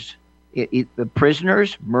losers,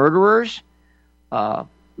 prisoners, murderers,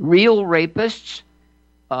 real rapists,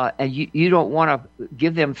 and you don't want to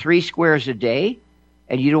give them 3 squares a day,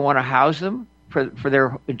 and you don't want to house them for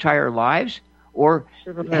their entire lives, or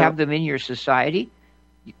have them in your society,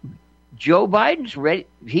 Joe Biden's ready.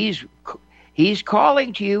 He's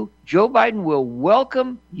calling to you. Joe Biden will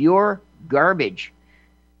welcome your garbage.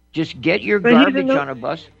 Just get your garbage on a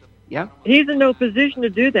bus. Yeah. He's in no position to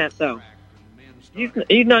do that, though.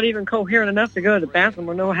 He's not even coherent enough to go to the bathroom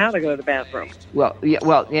or know how to go to the bathroom. Well,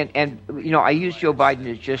 yeah, and you know, I use Joe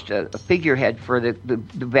Biden as just a figurehead for the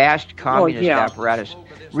vast communist apparatus.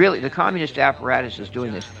 Really, the communist apparatus is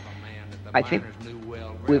doing this. I think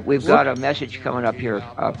we've got a message coming up here,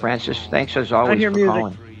 Francis. Thanks as always for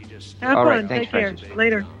calling. Have All fun. right, thanks, Take care. Francis.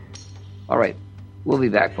 Later. All right, we'll be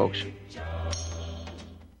back, folks.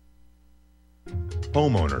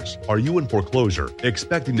 Homeowners, are you in foreclosure,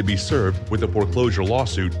 expecting to be served with a foreclosure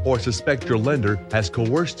lawsuit, or suspect your lender has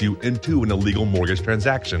coerced you into an illegal mortgage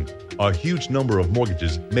transaction? A huge number of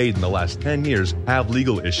mortgages made in the last 10 years have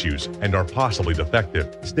legal issues and are possibly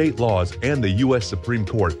defective. State laws and the U.S. Supreme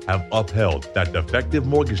Court have upheld that defective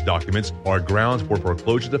mortgage documents are grounds for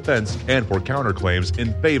foreclosure defense and for counterclaims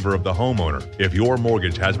in favor of the homeowner. If your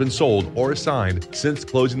mortgage has been sold or assigned since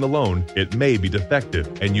closing the loan, it may be defective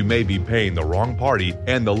and you may be paying the wrong party,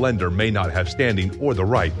 and the lender may not have standing or the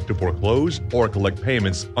right to foreclose or collect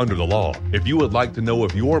payments under the law. If you would like to know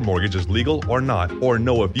if your mortgage is legal or not, or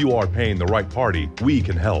know if you are paying the right party, we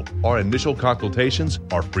can help. Our initial consultations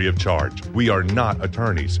are free of charge. We are not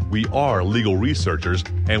attorneys. We are legal researchers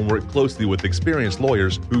and work closely with experienced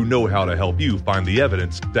lawyers who know how to help you find the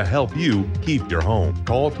evidence to help you keep your home.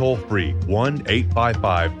 Call toll-free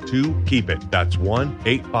 1-855-2-KEEP-IT. That's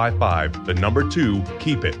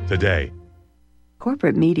 1-855-2-KEEP-IT today.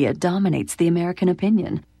 Corporate media dominates the American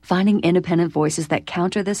opinion. Finding independent voices that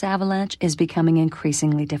counter this avalanche is becoming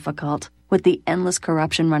increasingly difficult. With the endless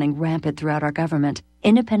corruption running rampant throughout our government,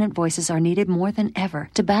 independent voices are needed more than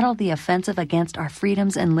ever to battle the offensive against our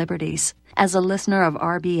freedoms and liberties. As a listener of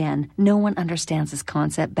RBN, no one understands this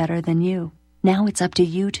concept better than you. Now it's up to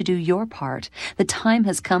you to do your part. The time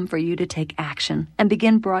has come for you to take action and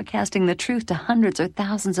begin broadcasting the truth to hundreds or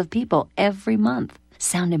thousands of people every month.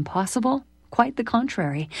 Sound impossible? Quite the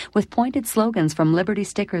contrary. With pointed slogans from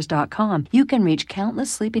LibertyStickers.com, you can reach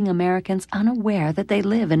countless sleeping Americans unaware that they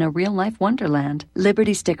live in a real-life wonderland.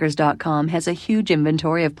 LibertyStickers.com has a huge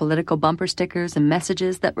inventory of political bumper stickers and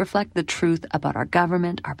messages that reflect the truth about our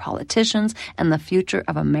government, our politicians, and the future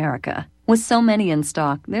of America. With so many in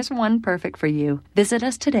stock, there's one perfect for you. Visit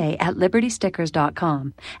us today at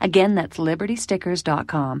LibertyStickers.com. Again, that's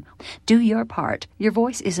LibertyStickers.com. Do your part. Your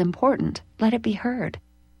voice is important. Let it be heard.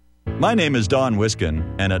 My name is Don Wiskin,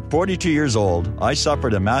 and at 42 years old, I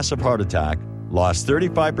suffered a massive heart attack, lost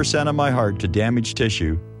 35% of my heart to damaged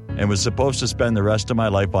tissue, and was supposed to spend the rest of my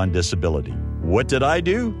life on disability. What did I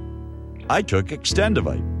do? I took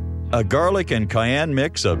Extendivite, a garlic and cayenne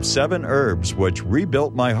mix of 7 herbs which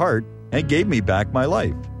rebuilt my heart and gave me back my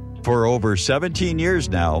life. For over 17 years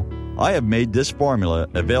now, I have made this formula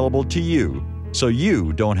available to you so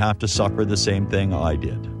you don't have to suffer the same thing I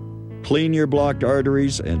did. Clean your blocked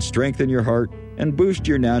arteries and strengthen your heart and boost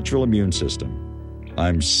your natural immune system.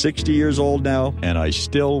 I'm 60 years old now, and I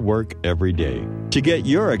still work every day. To get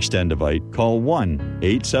your Extendivite, call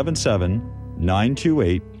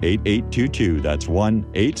 1-877-928-8822. That's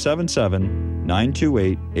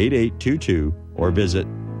 1-877-928-8822, or visit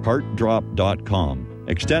heartdrop.com.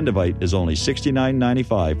 Extendivite is only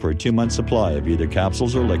 $69.95 for a 2-month supply of either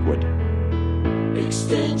capsules or liquid.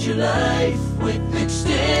 Extend your life with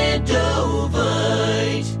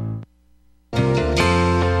Extendovite.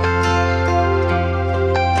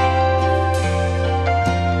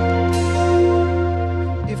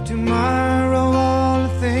 If tomorrow all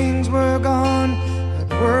the things were gone,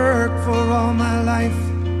 I'd work for all my life,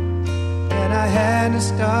 and I had to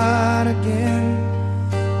start again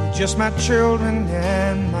with just my children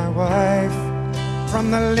and my wife.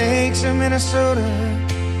 From the lakes of Minnesota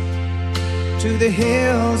to the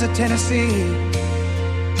hills of Tennessee,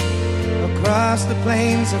 across the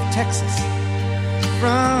plains of Texas,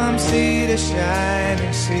 from sea to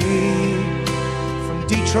shining sea, from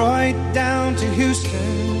Detroit down to Houston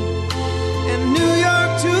and New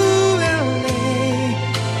York to LA.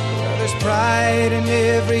 Well, there's pride in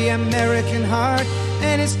every American heart,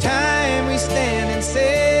 and it's time we stand and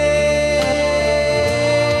say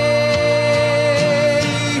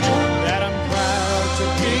that I'm proud to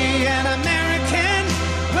be an American,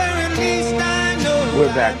 where at least I know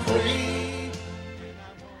we're back, folks.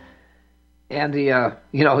 And the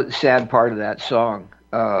sad part of that song,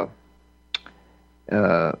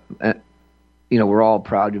 we're all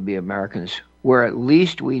proud to be Americans, where at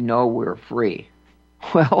least we know we're free.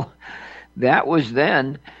 Well, that was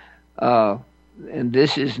then, and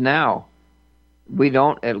this is now. We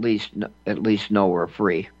don't at least know we're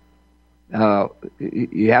free.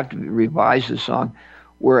 You have to revise the song,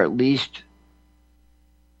 where at least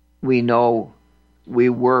we know we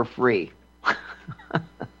were free.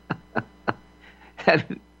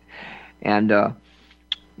 And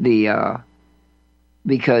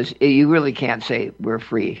because you really can't say we're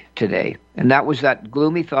free today. And that was that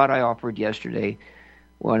gloomy thought I offered yesterday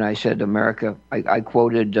when I said America. I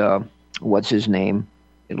quoted, what's his name?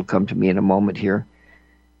 It'll come to me in a moment here.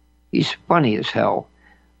 He's funny as hell.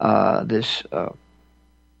 This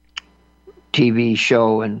TV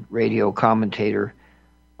show and radio commentator.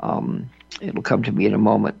 It'll come to me in a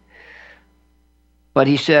moment. But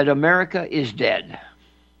he said, America is dead.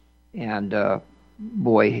 And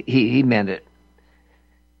boy, he meant it.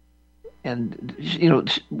 And,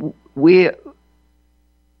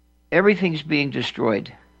 everything's being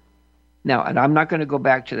destroyed. Now, and I'm not going to go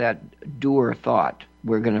back to that doer thought.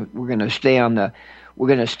 We're going to stay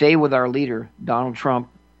with our leader, Donald Trump,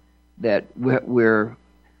 that we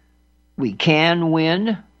can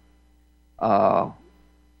win. A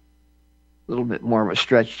little bit more of a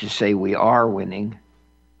stretch to say we are winning.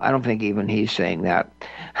 I don't think even he's saying that.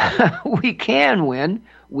 We can win.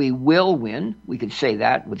 We will win. We could say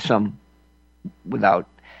that without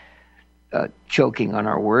choking on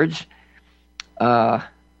our words. So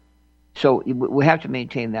we have to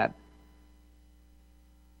maintain that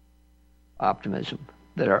optimism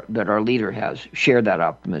that our leader has. Share that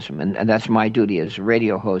optimism, and that's my duty as a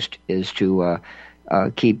radio host, is to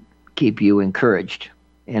keep you encouraged.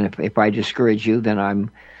 And if I discourage you, then I'm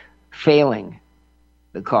failing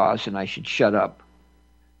the cause, and I should shut up,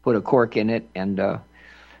 put a cork in it, and go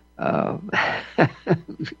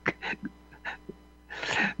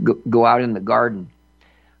out in the garden.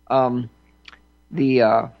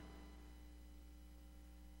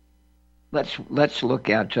 Let's look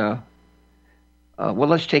at.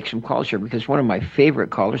 Let's take some calls here, because one of my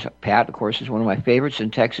favorite callers, Pat, of course, is one of my favorites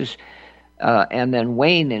in Texas. And then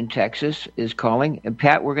Wayne in Texas is calling. And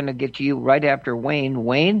Pat, we're going to get to you right after Wayne.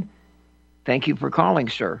 Wayne, thank you for calling,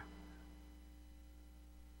 sir.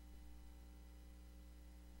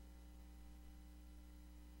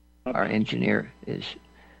 Our engineer is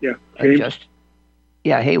just.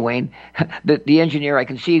 Yeah, hey, Wayne. The engineer, I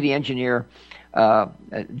can see the engineer,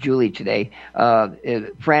 Julie, today,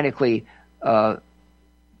 frantically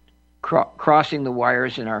crossing the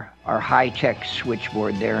wires in our high-tech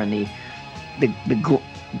switchboard there in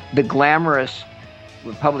the glamorous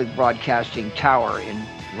Republic Broadcasting Tower in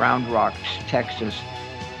Round Rock, Texas.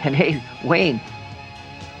 And hey, Wayne,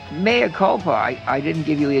 mea culpa. I didn't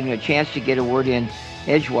give you even a chance to get a word in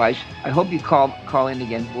edgewise. I hope you call in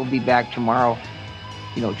again. We'll be back tomorrow.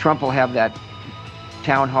 Trump will have that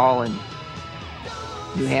town hall in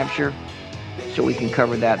New Hampshire, so we can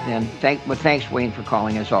cover that then. Thanks, Wayne, for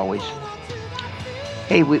calling as always.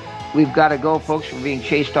 Hey, we've got to go, folks. We're being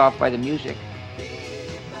chased off by the music.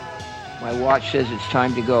 My watch says it's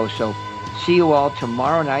time to go. So see you all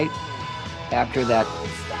tomorrow night after that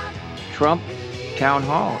Trump town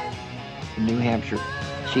hall in New Hampshire.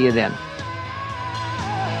 See you then.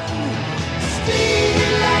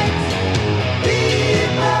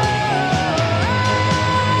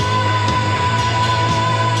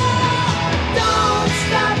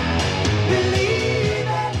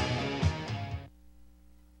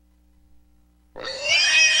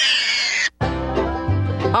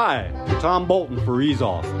 Hi, Tom Bolton for Ease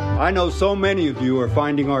Off. I know so many of you are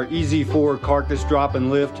finding our Easy 4 carcass drop and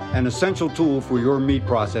lift an essential tool for your meat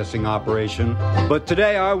processing operation, but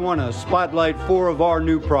today I want to spotlight 4 of our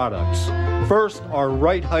new products. First, our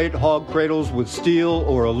right height hog cradles with steel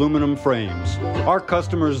or aluminum frames. Our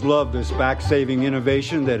customers love this back-saving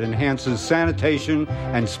innovation that enhances sanitation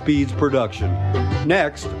and speeds production.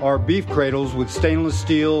 Next, our beef cradles with stainless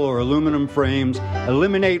steel or aluminum frames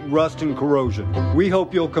eliminate rust and corrosion. We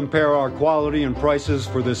hope you'll compare our quality and prices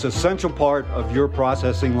for this essential part of your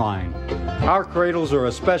processing line. Our cradles are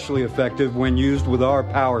especially effective when used with our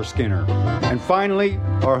power skinner. And finally,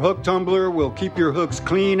 our hook tumbler will keep your hooks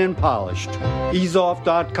clean and polished.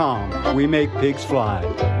 EaseOff.com. We make pigs fly.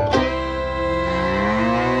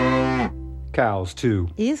 Cows, too.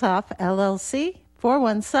 Ease Off, LLC,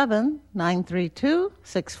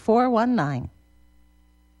 417-932-6419.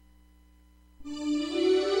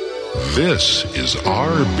 This is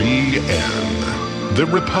RBN, the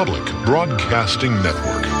Republic Broadcasting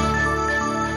Network.